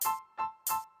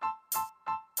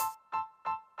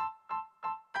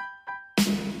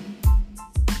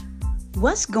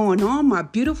What's going on, my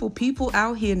beautiful people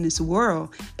out here in this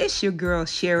world? It's your girl,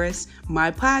 Sheris.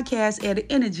 My podcast added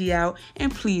energy out,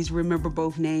 and please remember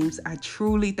both names. I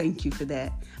truly thank you for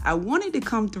that. I wanted to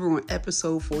come through on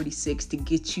episode 46 to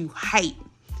get you hype,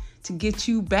 to get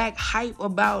you back hype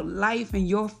about life and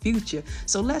your future.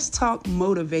 So let's talk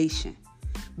motivation.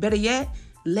 Better yet,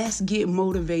 let's get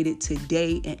motivated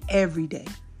today and every day.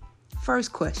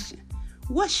 First question,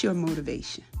 what's your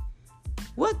motivation?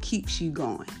 What keeps you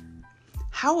going?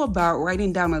 How about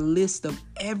writing down a list of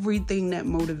everything that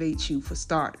motivates you for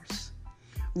starters?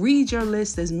 Read your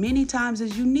list as many times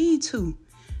as you need to.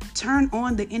 Turn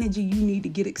on the energy you need to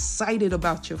get excited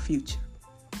about your future.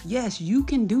 Yes, you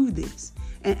can do this.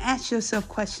 And ask yourself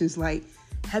questions like,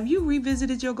 have you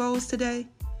revisited your goals today?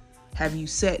 Have you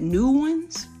set new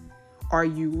ones? Are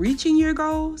you reaching your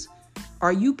goals?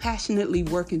 Are you passionately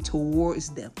working towards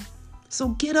them? So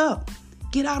get up,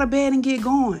 get out of bed and get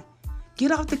going.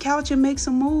 Get off the couch and make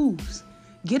some moves.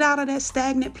 Get out of that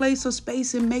stagnant place or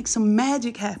space and make some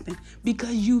magic happen,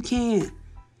 because you can.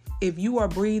 If you are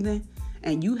breathing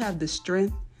and you have the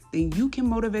strength, then you can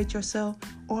motivate yourself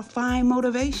or find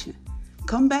motivation.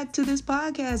 Come back to this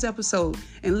podcast episode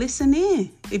and listen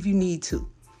in if you need to.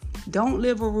 Don't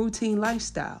live a routine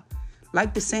lifestyle.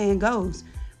 Like the saying goes,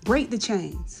 break the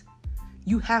chains.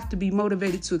 You have to be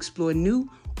motivated to explore new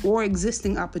or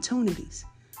existing opportunities.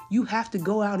 You have to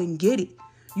go out and get it.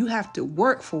 You have to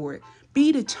work for it.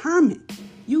 Be determined.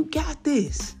 You got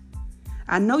this.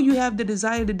 I know you have the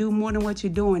desire to do more than what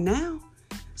you're doing now.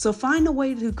 So find a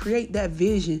way to create that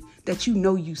vision that you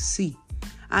know you see.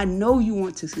 I know you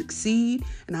want to succeed,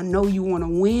 and I know you want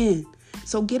to win.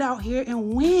 So get out here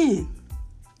and win.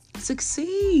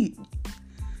 Succeed.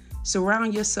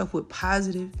 Surround yourself with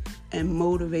positive and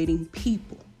motivating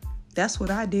people. That's what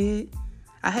I did.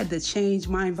 I had to change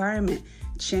my environment,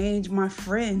 change my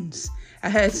friends. I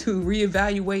had to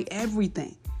reevaluate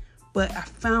everything. But I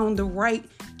found the right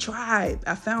tribe.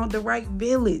 I found the right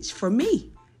village for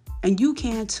me. And you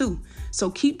can too. So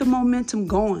keep the momentum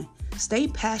going. Stay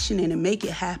passionate and make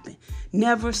it happen.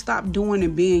 Never stop doing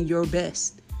and being your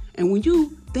best. And when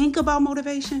you think about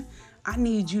motivation, I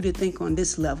need you to think on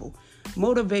this level.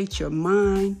 Motivate your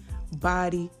mind,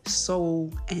 body,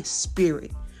 soul, and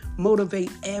spirit.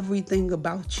 Motivate everything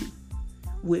about you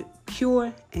with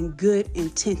pure and good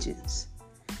intentions.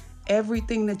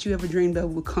 Everything that you ever dreamed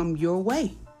of will come your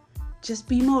way. Just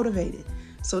be motivated.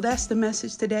 So that's the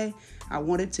message today. I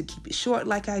wanted to keep it short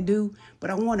like I do, but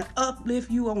I want to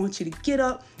uplift you. I want you to get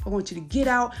up. I want you to get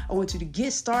out. I want you to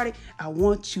get started. I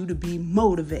want you to be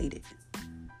motivated.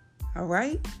 All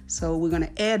right? So we're going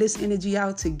to add this energy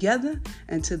out together.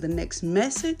 Until the next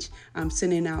message, I'm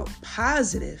sending out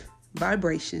positive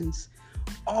vibrations,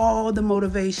 all the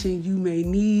motivation you may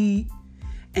need,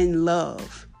 and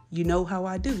love. You know how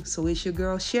I do. So it's your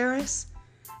girl, Sheris,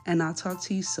 and I'll talk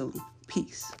to you soon.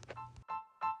 Peace.